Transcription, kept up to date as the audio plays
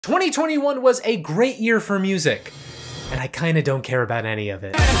2021 was a great year for music, and I kinda don't care about any of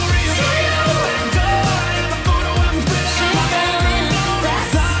it.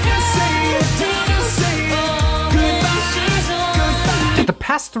 The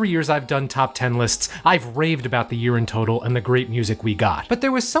past 3 years I've done top 10 lists, I've raved about the year in total and the great music we got. But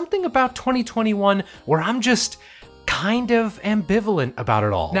there was something about 2021 where I'm just kind of ambivalent about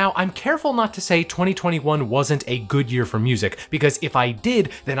it all. Now, I'm careful not to say 2021 wasn't a good year for music, because if I did,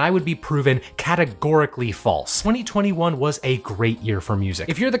 then I would be proven categorically false. 2021 was a great year for music.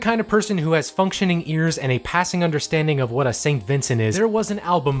 If you're the kind of person who has functioning ears and a passing understanding of what a St. Vincent is, there was an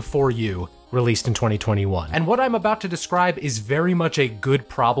album for you released in 2021. And what I'm about to describe is very much a good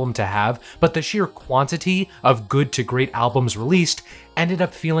problem to have, but the sheer quantity of good to great albums released ended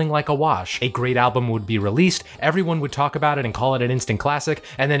up feeling like a wash. A great album would be released, everyone would talk about it and call it an instant classic,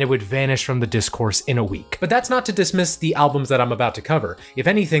 and then it would vanish from the discourse in a week. But that's not to dismiss the albums that I'm about to cover. If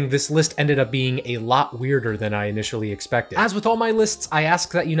anything, this list ended up being a lot weirder than I initially expected. As with all my lists, I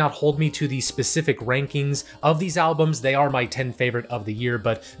ask that you not hold me to the specific rankings of these albums. They are my 10 favorite of the year,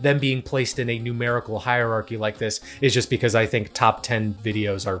 but them being placed in a numerical hierarchy like this is just because I think top 10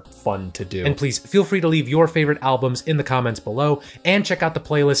 videos are fun to do. And please feel free to leave your favorite albums in the comments below, and check out the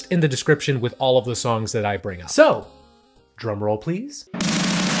playlist in the description with all of the songs that I bring up. So, drum roll please.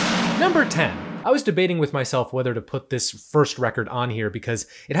 Number 10. I was debating with myself whether to put this first record on here because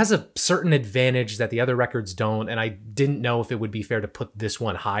it has a certain advantage that the other records don't, and I didn't know if it would be fair to put this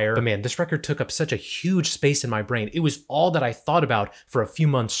one higher. But man, this record took up such a huge space in my brain. It was all that I thought about for a few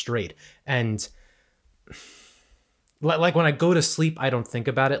months straight. And like when I go to sleep, I don't think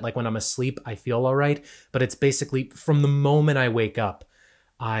about it. Like when I'm asleep, I feel all right. But it's basically from the moment I wake up,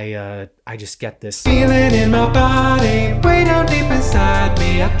 I just get this feeling in my body, way down deep inside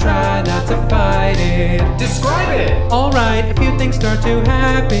me. I try not to fight it. Describe it! Alright, a few things start to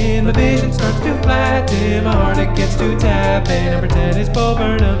happen. The vision starts to flatten. My heart, it gets to tapping. Number 10 is Bo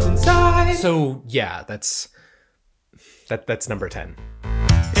Burnham's Inside. So yeah, that's number 10.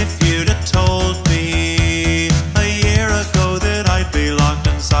 If you'd have told me a year ago that I'd be locked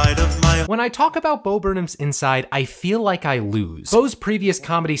inside of my... When I talk about Bo Burnham's Inside, I feel like I lose. Bo's previous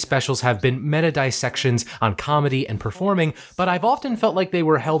comedy specials have been meta dissections on comedy and performing, but I've often felt like they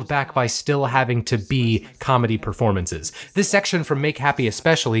were held back by still having to be comedy performances. This section from Make Happy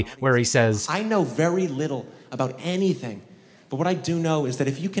especially, where he says, I know very little about anything, but what I do know is that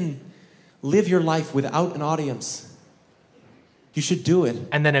if you can live your life without an audience, you should do it.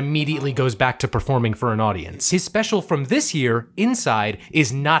 And then immediately goes back to performing for an audience. His special from this year, Inside,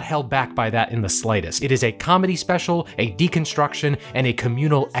 is not held back by that in the slightest. It is a comedy special, a deconstruction, and a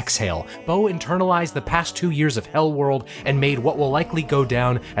communal exhale. Bo internalized the past 2 years of Hell World and made what will likely go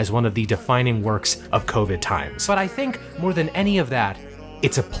down as one of the defining works of COVID times. But I think, more than any of that,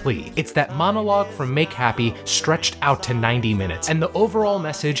 it's a plea. It's that monologue from Make Happy stretched out to 90 minutes. And the overall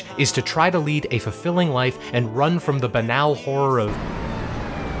message is to try to lead a fulfilling life and run from the banal horror of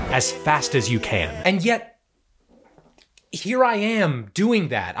as fast as you can. And yet, here I am doing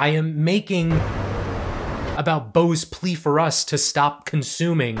that. I am making about Bo's plea for us to stop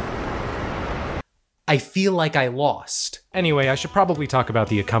consuming. I feel like I lost. Anyway, I should probably talk about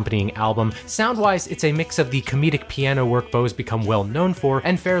the accompanying album. Sound-wise, it's a mix of the comedic piano work Bo's become well known for,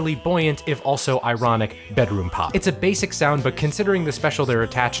 and fairly buoyant, if also ironic, bedroom pop. It's a basic sound, but considering the special they're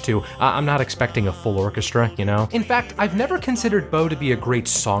attached to, I'm not expecting a full orchestra, you know? In fact, I've never considered Bo to be a great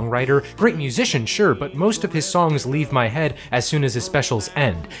songwriter. Great musician, sure, but most of his songs leave my head as soon as his specials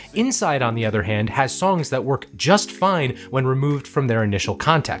end. Inside, on the other hand, has songs that work just fine when removed from their initial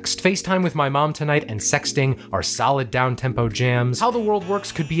context. FaceTime with My Mom Tonight and Sexting are solid down-tempo jams. How the World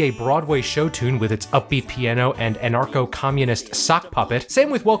Works could be a Broadway show tune with its upbeat piano and anarcho-communist sock puppet. Same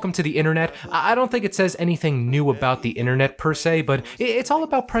with Welcome to the Internet. I don't think it says anything new about the internet per se, but it's all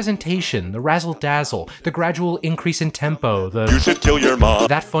about presentation, the razzle-dazzle, the gradual increase in tempo, You should kill your mom.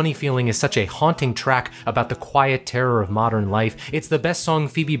 That funny feeling is such a haunting track about the quiet terror of modern life. It's the best song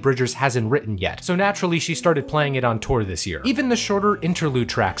Phoebe Bridgers hasn't written yet, so naturally she started playing it on tour this year. Even the shorter interlude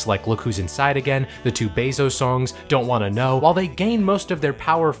tracks like Look Who's Inside Again, the 2 Bezos songs, Don't Wanna Know, while they gain most of their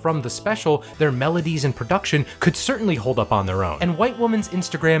power from the special, their melodies and production could certainly hold up on their own. And White Woman's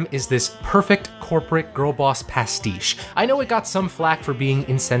Instagram is this perfect corporate girl boss pastiche. I know it got some flack for being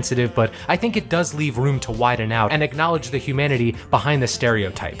insensitive, but I think it does leave room to widen out and acknowledge the humanity behind the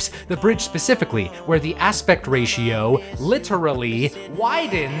stereotypes. The bridge specifically, where the aspect ratio literally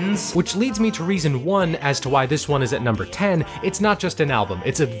widens, which leads me to reason 1 as to why this one is at number 10. It's not just an album,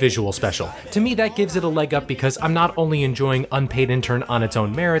 it's a visual special. To me, that gives it a leg up because I'm not only genuinely enjoying Unpaid Intern on its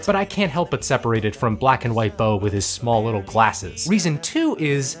own merits, but I can't help but separate it from Black and White Beau with his small little glasses. Reason 2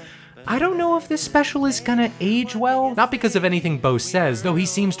 is, I don't know if this special is gonna age well. Not because of anything Beau says, though he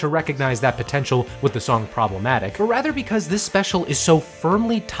seems to recognize that potential with the song Problematic, but rather because this special is so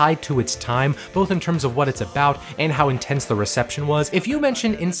firmly tied to its time, both in terms of what it's about and how intense the reception was. If you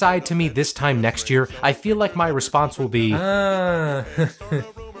mention Inside to me this time next year, I feel like my response will be,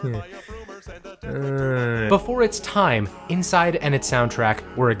 Before its time, Inside and its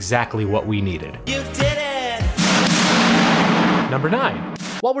soundtrack were exactly what we needed. You did it! Number 9.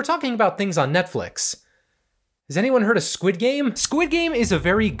 While we're talking about things on Netflix, has anyone heard of Squid Game? Squid Game is a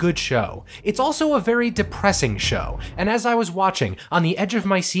very good show. It's also a very depressing show, and as I was watching, on the edge of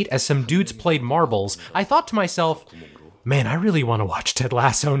my seat as some dudes played marbles, I thought to myself, man, I really want to watch Ted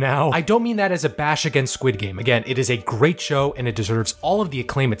Lasso now. I don't mean that as a bash against Squid Game. Again, it is a great show and it deserves all of the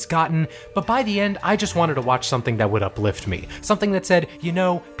acclaim it's gotten, but by the end, I just wanted to watch something that would uplift me. Something that said, you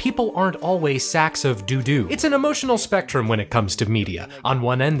know, people aren't always sacks of doo-doo. It's an emotional spectrum when it comes to media. On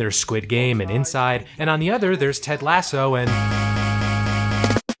one end, there's Squid Game and Inside, and on the other, there's Ted Lasso and...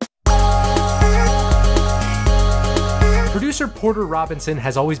 Producer Porter Robinson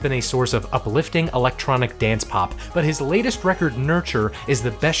has always been a source of uplifting electronic dance pop, but his latest record, Nurture, is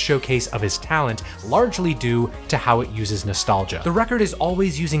the best showcase of his talent, largely due to how it uses nostalgia. The record is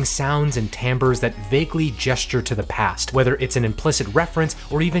always using sounds and timbres that vaguely gesture to the past, whether it's an implicit reference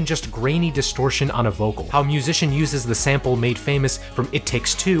or even just grainy distortion on a vocal. How a musician uses the sample made famous from It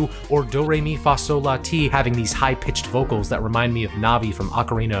Takes Two, or Do Re Mi Fa Sol La Ti having these high-pitched vocals that remind me of Navi from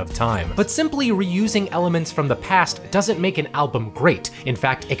Ocarina of Time. But simply reusing elements from the past doesn't make an album great. In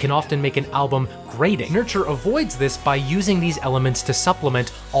fact, it can often make an album grating. Nurture avoids this by using these elements to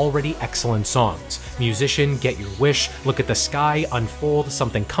supplement already excellent songs. Musician, Get Your Wish, Look at the Sky, Unfold,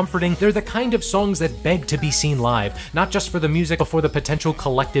 Something Comforting. They're the kind of songs that beg to be seen live, not just for the music, but for the potential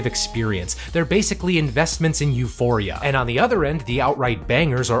collective experience. They're basically investments in euphoria. And on the other end, the outright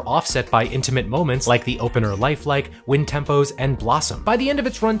bangers are offset by intimate moments like the opener Lifelike, Wind Tempos, and Blossom. By the end of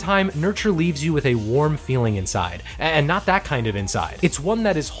its runtime, Nurture leaves you with a warm feeling inside, and not that kind of inside. It's one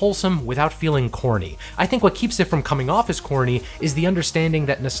that is wholesome without feeling corny. I think what keeps it from coming off as corny is the understanding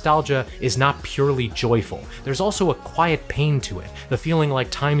that nostalgia is not purely joyful. There's also a quiet pain to it, the feeling like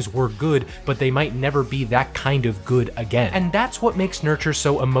times were good, but they might never be that kind of good again. And that's what makes Nurture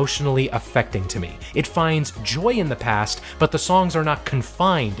so emotionally affecting to me. It finds joy in the past, but the songs are not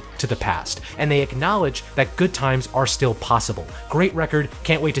confined to the past, and they acknowledge that good times are still possible. Great record,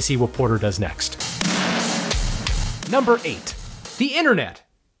 can't wait to see what Porter does next. Number 8. The internet.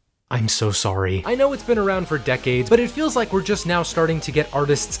 I'm so sorry. I know it's been around for decades, but it feels like we're just now starting to get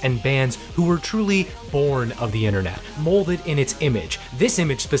artists and bands who were truly born of the internet, molded in its image, this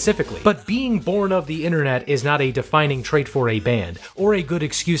image specifically. But being born of the internet is not a defining trait for a band, or a good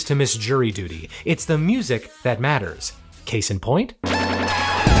excuse to miss jury duty. It's the music that matters. Case in point?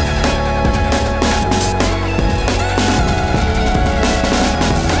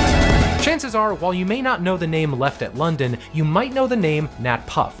 Chances are, while you may not know the name Left at London, you might know the name Nat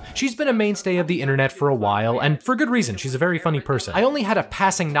Puff. She's been a mainstay of the internet for a while, and for good reason. She's a very funny person. I only had a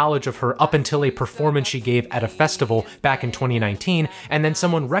passing knowledge of her up until a performance she gave at a festival back in 2019, and then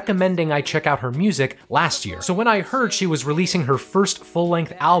someone recommending I check out her music last year. So when I heard she was releasing her first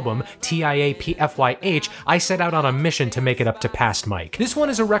full-length album, TIAPFYH, I set out on a mission to make it up to past Mike. This one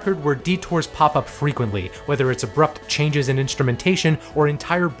is a record where detours pop up frequently, whether it's abrupt changes in instrumentation or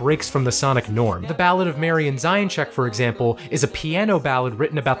entire breaks from the sonic norm. The Ballad of Marian Zionchek, for example, is a piano ballad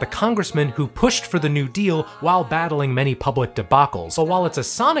written about the congressman who pushed for the New Deal while battling many public debacles. But while it's a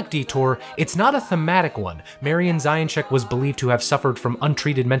sonic detour, it's not a thematic one. Marian Zionchek was believed to have suffered from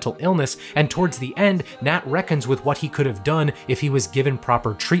untreated mental illness, and towards the end, Nat reckons with what he could have done if he was given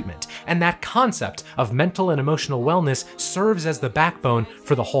proper treatment. And that concept of mental and emotional wellness serves as the backbone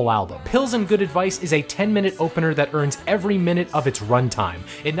for the whole album. Pills and Good Advice is a 10-minute opener that earns every minute of its runtime.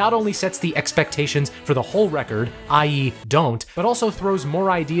 It not only sets the expectations for the whole record, i.e. Don't, but also throws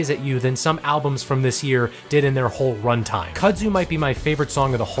more ideas at you than some albums from this year did in their whole runtime. Kudzu might be my favorite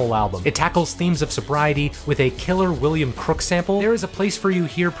song of the whole album. It tackles themes of sobriety with a killer William Crook sample. There Is a Place for You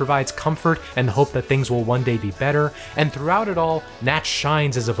Here provides comfort and the hope that things will one day be better, and throughout it all, Nat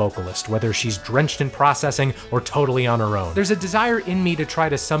shines as a vocalist, whether she's drenched in processing or totally on her own. There's a desire in me to try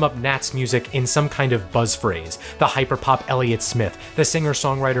to sum up Nat's music in some kind of buzz phrase. The hyperpop Elliott Smith, the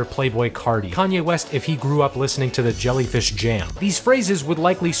singer-songwriter Playboy Cardi, Kanye West if he grew up listening to the Jellyfish Jam. These phrases would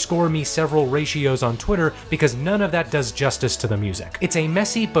likely score me several ratios on Twitter because none of that does justice to the music. It's a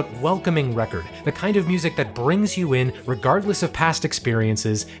messy but welcoming record, the kind of music that brings you in regardless of past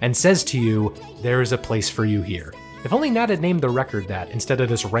experiences and says to you, there is a place for you here. If only Nat had named the record that instead of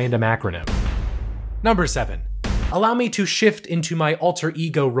this random acronym. Number 7. Allow me to shift into my alter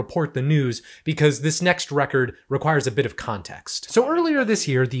ego report the news, because this next record requires a bit of context. So earlier this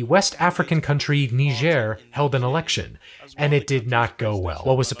year, the West African country Niger held an election, and it did not go well.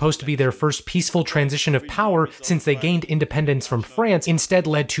 What was supposed to be their first peaceful transition of power since they gained independence from France instead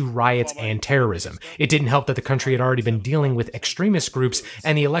led to riots and terrorism. It didn't help that the country had already been dealing with extremist groups,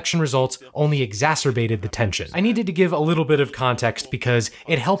 and the election results only exacerbated the tension. I needed to give a little bit of context because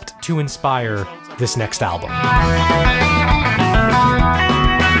it helped to inspire this next album.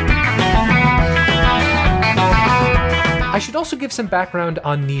 I should also give some background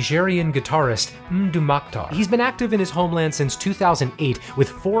on Nigerian guitarist Mdu Maktar. He's been active in his homeland since 2008 with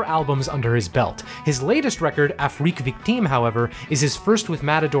 4 albums under his belt. His latest record, Afrique Victime, however, is his first with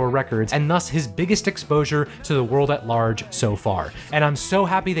Matador Records and thus his biggest exposure to the world at large so far. And I'm so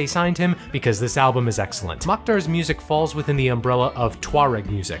happy they signed him because this album is excellent. Maktar's music falls within the umbrella of Tuareg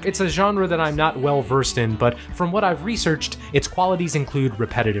music. It's a genre that I'm not well versed in, but from what I've researched, its qualities include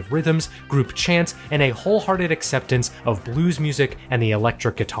repetitive rhythms, group chants, and a wholehearted acceptance of blues music and the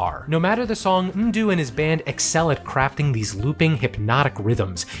electric guitar. No matter the song, Mdu and his band excel at crafting these looping, hypnotic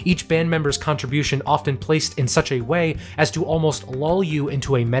rhythms, each band member's contribution often placed in such a way as to almost lull you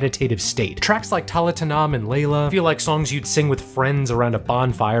into a meditative state. Tracks like Talatanam and Layla feel like songs you'd sing with friends around a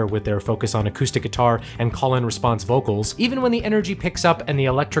bonfire with their focus on acoustic guitar and call-in response vocals. Even when the energy picks up and the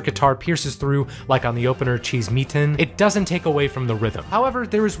electric guitar pierces through, like on the opener Cheese Meatin', it doesn't take away from the rhythm. However,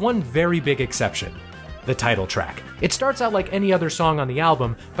 there is one very big exception. The title track. It starts out like any other song on the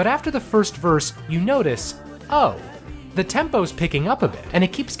album, but after the first verse, you notice, oh, the tempo's picking up a bit, and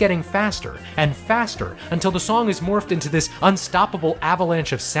it keeps getting faster and faster until the song is morphed into this unstoppable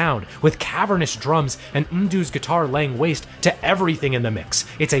avalanche of sound with cavernous drums and Mdu's guitar laying waste to everything in the mix.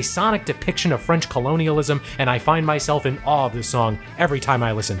 It's a sonic depiction of French colonialism, and I find myself in awe of this song every time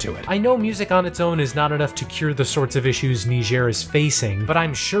I listen to it. I know music on its own is not enough to cure the sorts of issues Niger is facing, but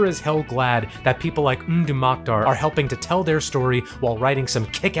I'm sure as hell glad that people like Mdu Maktar are helping to tell their story while writing some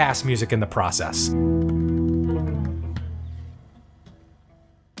kick-ass music in the process.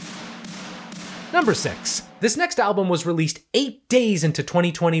 Number 6. This next album was released 8 days into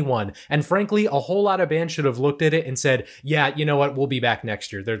 2021, and frankly, a whole lot of bands should have looked at it and said, yeah, you know what, we'll be back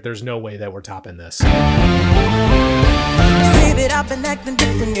next year. There's no way that we're topping this.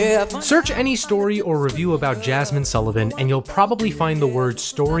 Search any story or review about Jasmine Sullivan and you'll probably find the word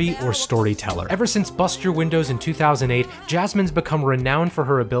story or storyteller. Ever since Bust Your Windows in 2008, Jasmine's become renowned for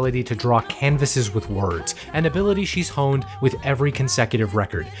her ability to draw canvases with words, an ability she's honed with every consecutive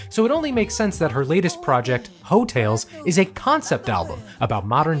record. So it only makes sense that her latest project, Hotels, is a concept album about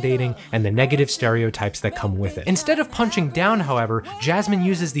modern dating and the negative stereotypes that come with it. Instead of punching down, however, Jasmine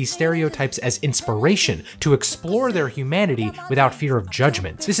uses these stereotypes as inspiration to explore their humanity without fear of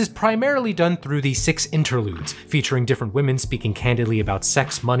judgment. This is primarily done through the 6 interludes, featuring different women speaking candidly about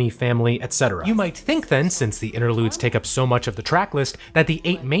sex, money, family, etc. You might think then, since the interludes take up so much of the track list, that the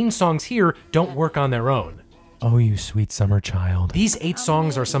 8 main songs here don't work on their own. Oh, you sweet summer child. These 8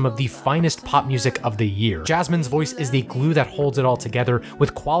 songs are some of the finest pop music of the year. Jasmine's voice is the glue that holds it all together,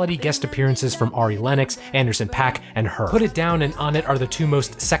 with quality guest appearances from Ari Lennox, Anderson .Paak, and her. Put It Down and On It are the 2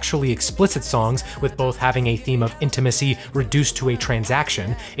 most sexually explicit songs, with both having a theme of intimacy reduced to a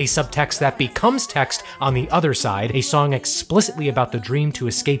transaction, a subtext that becomes text on the other side, a song explicitly about the dream to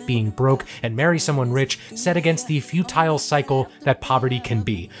escape being broke and marry someone rich, set against the futile cycle that poverty can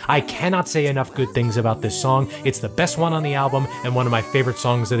be. I cannot say enough good things about this song. It's the best one on the album and one of my favorite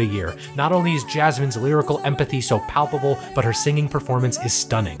songs of the year. Not only is Jasmine's lyrical empathy so palpable, but her singing performance is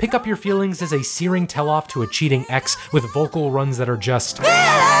stunning. Pick Up Your Feelings is a searing tell-off to a cheating ex with vocal runs that are just...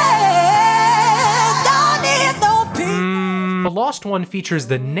 The Lost One features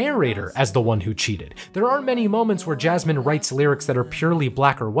the narrator as the one who cheated. There aren't many moments where Jasmine writes lyrics that are purely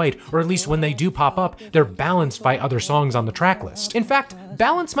black or white, or at least when they do pop up, they're balanced by other songs on the track list. In fact,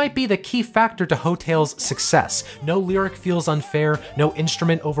 balance might be the key factor to Hotel's success. No lyric feels unfair, no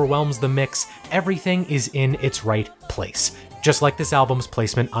instrument overwhelms the mix, everything is in its right place. Just like this album's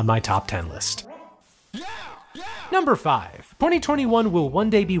placement on my top 10 list. Number 5. 2021 will one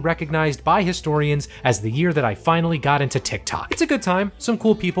day be recognized by historians as the year that I finally got into TikTok. It's a good time, some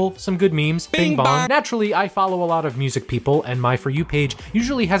cool people, some good memes, bing bong. Naturally, I follow a lot of music people, and my For You page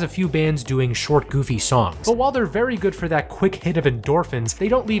usually has a few bands doing short, goofy songs. But while they're very good for that quick hit of endorphins, they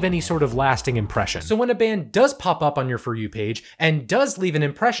don't leave any sort of lasting impression. So when a band does pop up on your For You page and does leave an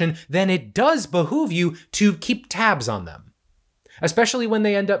impression, then it does behoove you to keep tabs on them. Especially when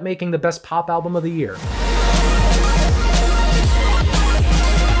they end up making the best pop album of the year.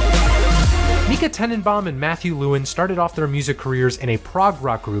 Mika Tenenbaum and Matthew Lewin started off their music careers in a prog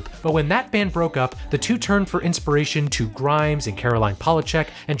rock group, but when that band broke up, the two turned for inspiration to Grimes and Caroline Polachek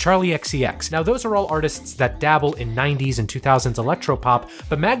and Charlie XCX. Now those are all artists that dabble in 90s and 2000s electropop,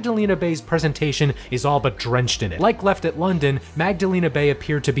 but Magdalena Bay's presentation is all but drenched in it. Like Left at London, Magdalena Bay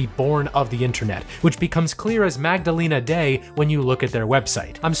appeared to be born of the internet, which becomes clear as Magdalena Day when you look at their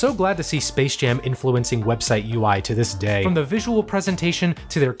website. I'm so glad to see Space Jam influencing website UI to this day. From the visual presentation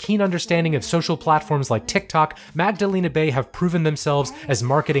to their keen understanding of social platforms like TikTok, Magdalena Bay have proven themselves as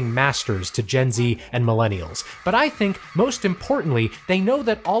marketing masters to Gen Z and millennials. But I think, most importantly, they know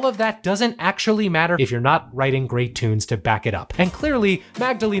that all of that doesn't actually matter if you're not writing great tunes to back it up. And clearly,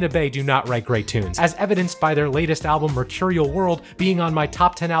 Magdalena Bay do not write great tunes, as evidenced by their latest album Mercurial World being on my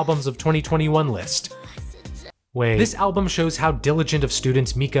top 10 albums of 2021 list. Wait. This album shows how diligent of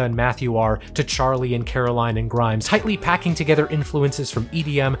students Mika and Matthew are to Charlie and Caroline and Grimes, tightly packing together influences from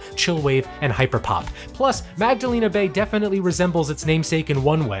EDM, chillwave, and hyperpop. Plus, Magdalena Bay definitely resembles its namesake in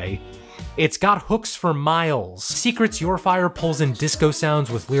one way. It's got hooks for miles. Secrets Your Fire pulls in disco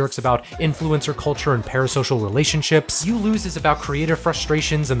sounds with lyrics about influencer culture and parasocial relationships. You Lose is about creative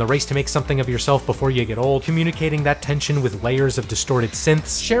frustrations and the race to make something of yourself before you get old, communicating that tension with layers of distorted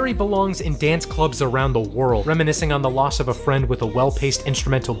synths. Sherry belongs in dance clubs around the world, reminiscing on the loss of a friend with a well-paced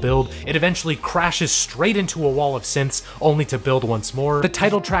instrumental build. It eventually crashes straight into a wall of synths, only to build once more. The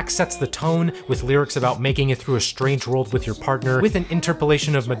title track sets the tone, with lyrics about making it through a strange world with your partner, with an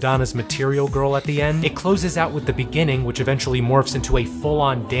interpolation of Madonna's Material Girl at the end. It closes out with the beginning, which eventually morphs into a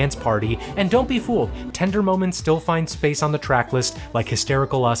full-on dance party, and don't be fooled, tender moments still find space on the track list, like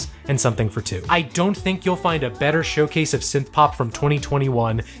Hysterical Us and Something for Two. I don't think you'll find a better showcase of synthpop from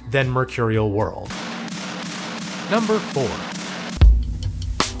 2021 than Mercurial World. Number 4.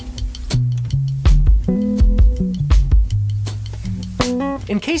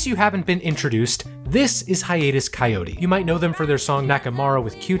 In case you haven't been introduced, this is Hiatus Kaiyote. You might know them for their song Nakamura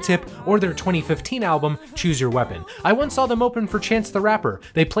with Q-Tip, or their 2015 album, Choose Your Weapon. I once saw them open for Chance the Rapper.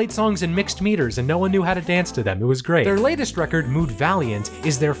 They played songs in mixed meters and no one knew how to dance to them. It was great. Their latest record, Mood Valiant,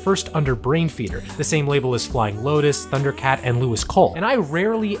 is their first under Brainfeeder, the same label as Flying Lotus, Thundercat, and Lewis Cole. And I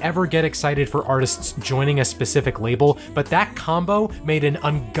rarely ever get excited for artists joining a specific label, but that combo made an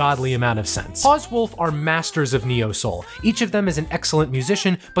ungodly amount of sense. Pause Wolf are masters of neo-soul. Each of them is an excellent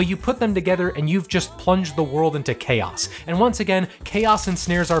musician, but you put them together and you've just plunged the world into chaos. And once again, chaos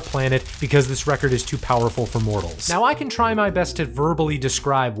ensnares our planet because this record is too powerful for mortals. Now I can try my best to verbally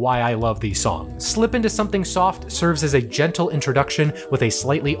describe why I love these songs. Slip Into Something Soft serves as a gentle introduction with a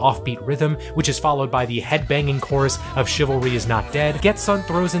slightly offbeat rhythm, which is followed by the head-banging chorus of Chivalry Is Not Dead. Get Sun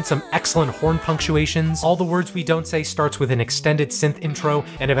throws in some excellent horn punctuations. All the Words We Don't Say starts with an extended synth intro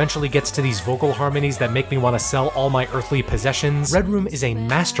and eventually gets to these vocal harmonies that make me want to sell all my earthly possessions. Red Room is a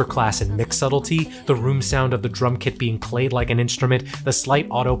masterclass in mix subtlety, the room sound of the drum kit being played like an instrument, the slight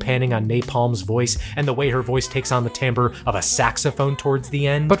auto-panning on Napalm's voice, and the way her voice takes on the timbre of a saxophone towards the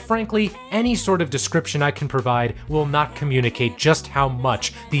end. But frankly, any sort of description I can provide will not communicate just how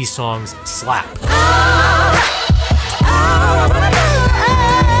much these songs slap.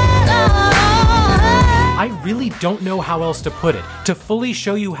 I really don't know how else to put it. To fully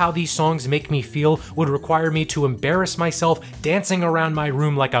show you how these songs make me feel would require me to embarrass myself dancing around my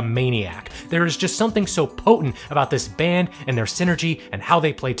room like a maniac. There is just something so potent about this band and their synergy and how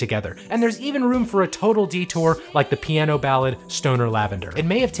they play together. And there's even room for a total detour like the piano ballad Stoner Lavender. It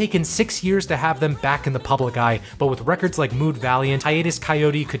may have taken 6 years to have them back in the public eye, but with records like Mood Valiant, Hiatus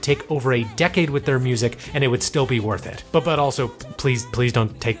Kaiyote could take over a decade with their music and it would still be worth it. But also, please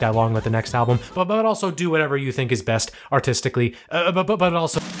don't take that long with the next album, but also do whatever you think is best artistically, but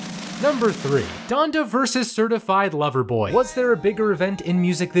also... Number 3. Donda vs. Certified Lover Boy. Was there a bigger event in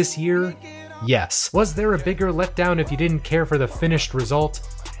music this year? Yes. Was there a bigger letdown if you didn't care for the finished result?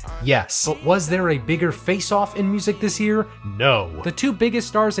 Yes. But was there a bigger face-off in music this year? No. The two biggest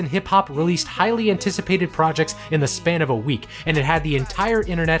stars in hip-hop released highly anticipated projects in the span of a week, and it had the entire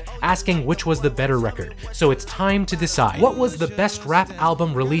internet asking which was the better record. So it's time to decide. What was the best rap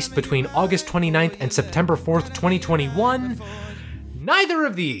album released between August 29th and September 4th, 2021? Neither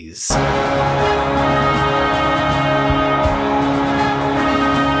of these.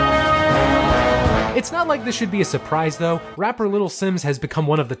 It's not like this should be a surprise though. Rapper Little Simz has become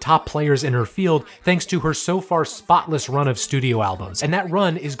one of the top players in her field thanks to her so far spotless run of studio albums, and that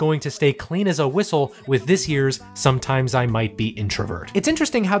run is going to stay clean as a whistle with this year's Sometimes I Might Be Introvert. It's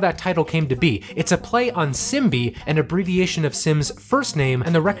interesting how that title came to be. It's a play on Simbi, an abbreviation of Sim's first name,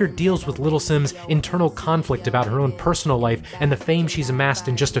 and the record deals with Little Sim's internal conflict about her own personal life and the fame she's amassed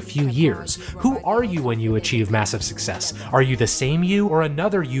in just a few years. Who are you when you achieve massive success? Are you the same you or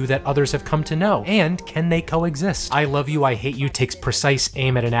another you that others have come to know? And can they coexist? I Love You, I Hate You takes precise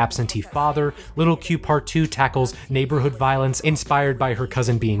aim at an absentee father, Little Q Part 2 tackles neighborhood violence inspired by her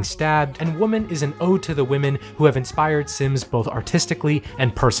cousin being stabbed, and Woman is an ode to the women who have inspired Simz both artistically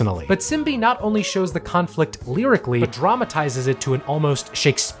and personally. But Simbi not only shows the conflict lyrically, but dramatizes it to an almost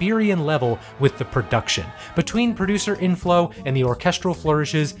Shakespearean level with the production. Between producer inflow and the orchestral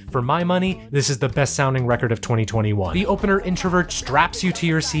flourishes, for my money, this is the best sounding record of 2021. The opener Introvert straps you to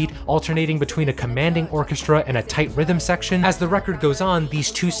your seat, alternating between a commanding orchestra and a tight rhythm section. As the record goes on, these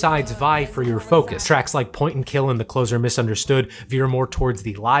two sides vie for your focus. Tracks like Point and Kill and the closer Misunderstood veer more towards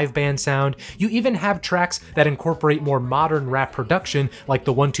the live band sound. You even have tracks that incorporate more modern rap production like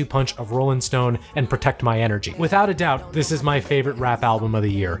the 1-2 punch of Rolling Stone and Protect My Energy. Without a doubt, this is my favorite rap album of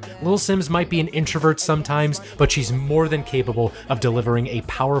the year. Lil Simz might be an introvert sometimes, but she's more than capable of delivering a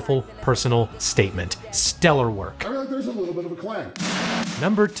powerful personal statement. Stellar work. I feel like there's a little bit of a clang.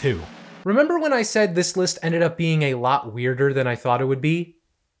 Number 2. Remember when I said this list ended up being a lot weirder than I thought it would be?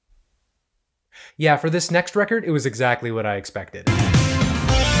 Yeah, for this next record, it was exactly what I expected.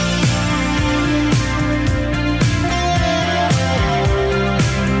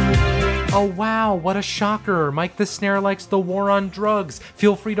 Oh wow, what a shocker. Mike the Snare likes the war on drugs.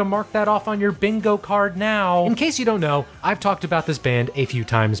 Feel free to mark that off on your bingo card now. In case you don't know, I've talked about this band a few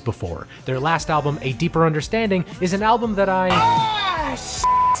times before. Their last album, A Deeper Understanding, is an album that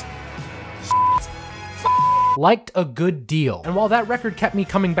liked a good deal. And while that record kept me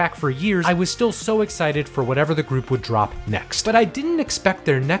coming back for years, I was still so excited for whatever the group would drop next. But I didn't expect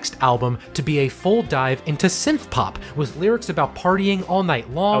their next album to be a full dive into synth pop with lyrics about partying all night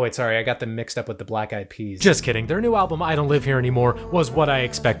long. Oh wait, sorry, I got them mixed up with the Black Eyed Peas. Just kidding, their new album, I Don't Live Here Anymore, was what I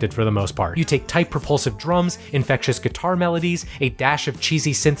expected for the most part. You take tight propulsive drums, infectious guitar melodies, a dash of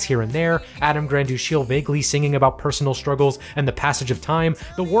cheesy synths here and there, Adam Granduciel vaguely singing about personal struggles and the passage of time.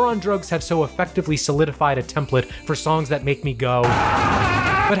 The war on drugs have so effectively solidified a template for songs that make me go.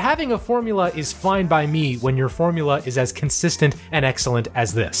 But having a formula is fine by me when your formula is as consistent and excellent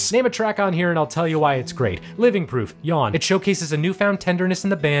as this. Name a track on here and I'll tell you why it's great. Living Proof, Yawn. It showcases a newfound tenderness in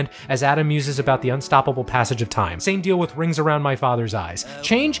the band as Adam muses about the unstoppable passage of time. Same deal with Rings Around My Father's Eyes.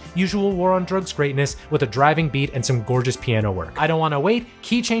 Change, usual war on drugs greatness with a driving beat and some gorgeous piano work. I Don't Wanna Wait,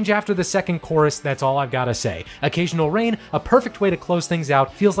 key change after the second chorus, that's all I've gotta say. Occasional Rain, a perfect way to close things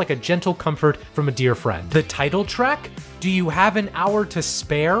out, feels like a gentle comfort from a dear friend. The title track? Do you have an hour to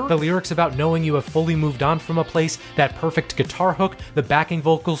spare? The lyrics about knowing you have fully moved on from a place, that perfect guitar hook, the backing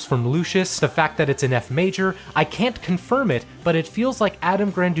vocals from Lucius, the fact that it's in F major, I can't confirm it, but it feels like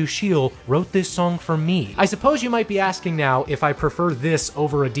Adam Granduciel wrote this song for me. I suppose you might be asking now if I prefer this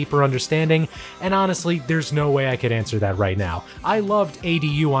over A Deeper Understanding, and honestly, there's no way I could answer that right now. I loved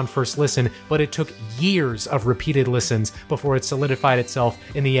ADU on first listen, but it took years of repeated listens before it solidified itself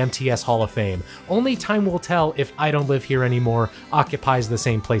in the MTS Hall of Fame. Only time will tell if I Don't Live Here Anymore occupies the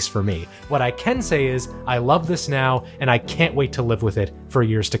same place for me. What I can say is, I love this now, and I can't wait to live with it for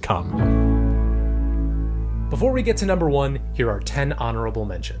years to come. Before we get to number 1, here are 10 honorable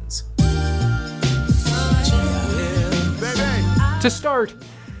mentions. To start,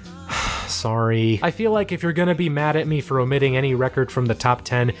 sorry. I feel like if you're gonna be mad at me for omitting any record from the top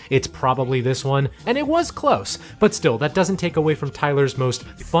 10, it's probably this one, and it was close. But still, that doesn't take away from Tyler's most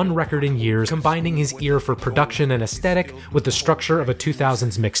fun record in years, combining his ear for production and aesthetic with the structure of a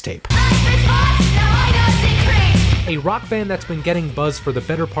 2000s mixtape. A rock band that's been getting buzz for the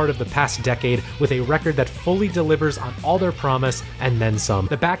better part of the past decade with a record that fully delivers on all their promise and then some.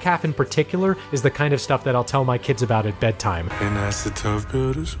 The back half in particular is the kind of stuff that I'll tell my kids about at bedtime. And that's the tough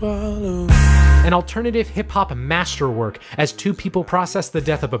pill to swallow. An alternative hip-hop masterwork as two people process the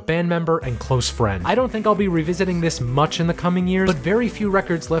death of a band member and close friend. I don't think I'll be revisiting this much in the coming years, but very few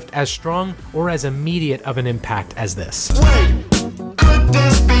records left as strong or as immediate of an impact as this. Wait, could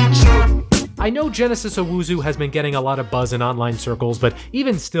this be true? I know Genesis Owuzu has been getting a lot of buzz in online circles, but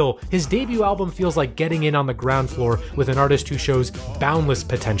even still, his debut album feels like getting in on the ground floor with an artist who shows boundless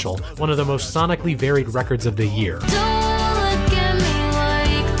potential, one of the most sonically varied records of the year.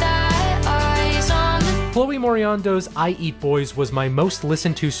 Chloe Moriondo's I Eat Boys was my most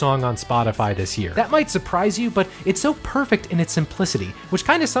listened to song on Spotify this year. That might surprise you, but it's so perfect in its simplicity, which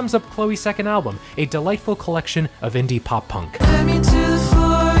kind of sums up Chloe's second album, a delightful collection of indie pop punk.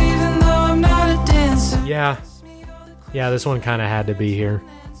 Yeah, this one kind of had to be here.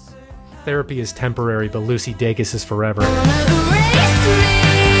 Therapy is temporary, but Lucy Dacus is forever.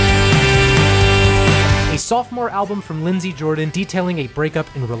 A sophomore album from Lindsey Jordan detailing a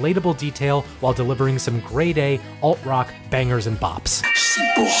breakup in relatable detail while delivering some grade A alt-rock bangers and bops.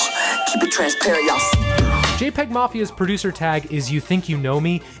 Keep it transparent, y'all. JPEG Mafia's producer tag is You Think You Know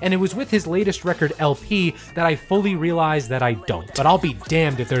Me, and it was with his latest record LP that I fully realized that I don't. But I'll be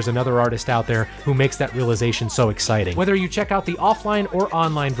damned if there's another artist out there who makes that realization so exciting. Whether you check out the offline or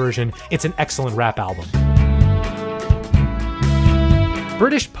online version, it's an excellent rap album.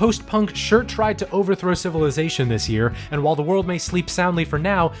 British post-punk sure tried to overthrow civilization this year, and while the world may sleep soundly for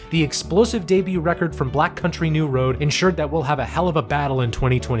now, the explosive debut record from Black Country New Road ensured that we'll have a hell of a battle in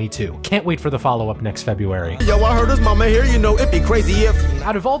 2022. Can't wait for the follow-up next February. Yo, I heard his mama here, you know it'd be crazy if...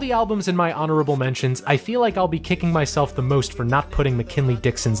 Out of all the albums in my honorable mentions, I feel like I'll be kicking myself the most for not putting McKinley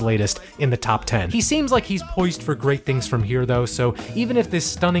Dixon's latest in the top 10. He seems like he's poised for great things from here though, so even if this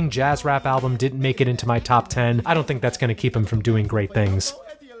stunning jazz rap album didn't make it into my top 10, I don't think that's gonna keep him from doing great things.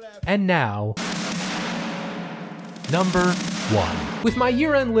 And now, number 1. With my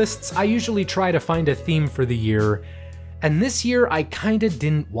year-end lists, I usually try to find a theme for the year, and this year I kinda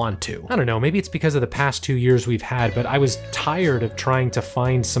didn't want to. I don't know, maybe it's because of the past 2 years we've had, but I was tired of trying to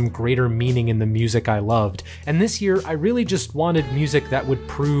find some greater meaning in the music I loved, and this year I really just wanted music that would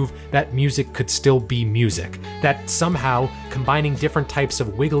prove that music could still be music, that somehow combining different types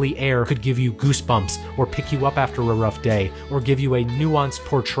of wiggly air could give you goosebumps, or pick you up after a rough day, or give you a nuanced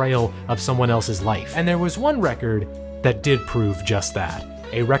portrayal of someone else's life. And there was one record that did prove just that.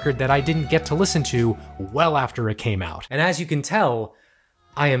 A record that I didn't get to listen to well after it came out. And as you can tell,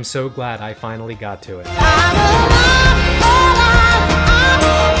 I am so glad I finally got to it.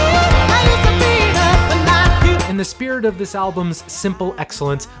 In the spirit of this album's simple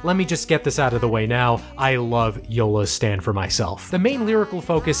excellence, let me just get this out of the way now. I love Yola's Stand For Myself. The main lyrical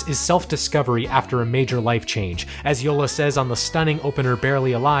focus is self-discovery after a major life change. As Yola says on the stunning opener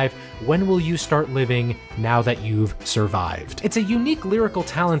Barely Alive, when will you start living now that you've survived? It's a unique lyrical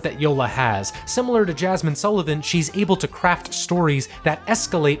talent that Yola has. Similar to Jasmine Sullivan, she's able to craft stories that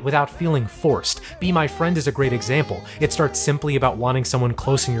escalate without feeling forced. Be My Friend is a great example. It starts simply about wanting someone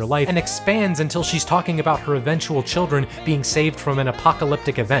close in your life and expands until she's talking about her eventual children being saved from an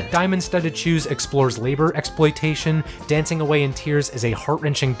apocalyptic event. Diamond Studded Shoes explores labor exploitation. Dancing Away in Tears is a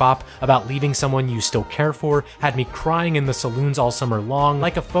heart-wrenching bop about leaving someone you still care for. Had me crying in the saloons all summer long.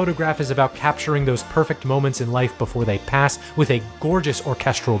 Like a Photograph is about capturing those perfect moments in life before they pass with a gorgeous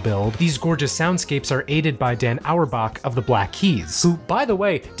orchestral build. These gorgeous soundscapes are aided by Dan Auerbach of the Black Keys, who, by the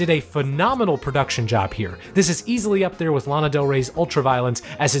way, did a phenomenal production job here. This is easily up there with Lana Del Rey's Ultraviolence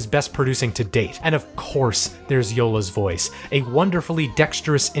as his best producing to date. And of course, there's Yola's voice, a wonderfully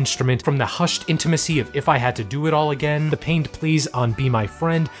dexterous instrument from the hushed intimacy of If I Had to Do It All Again, the pained pleas on Be My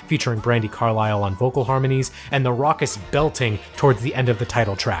Friend featuring Brandy Carlisle on vocal harmonies, and the raucous belting towards the end of the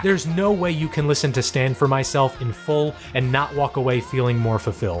title track. There's no way you can listen to Stand For Myself in full and not walk away feeling more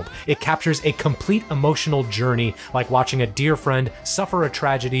fulfilled. It captures a complete emotional journey, like watching a dear friend suffer a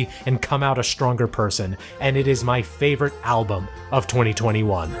tragedy and come out a stronger person, and it is my favorite album of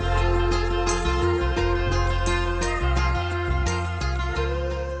 2021.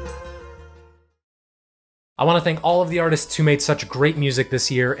 I want to thank all of the artists who made such great music this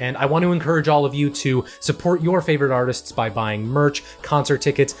year, and I want to encourage all of you to support your favorite artists by buying merch, concert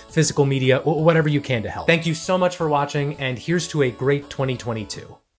tickets, physical media, whatever you can to help. Thank you so much for watching, and here's to a great 2022.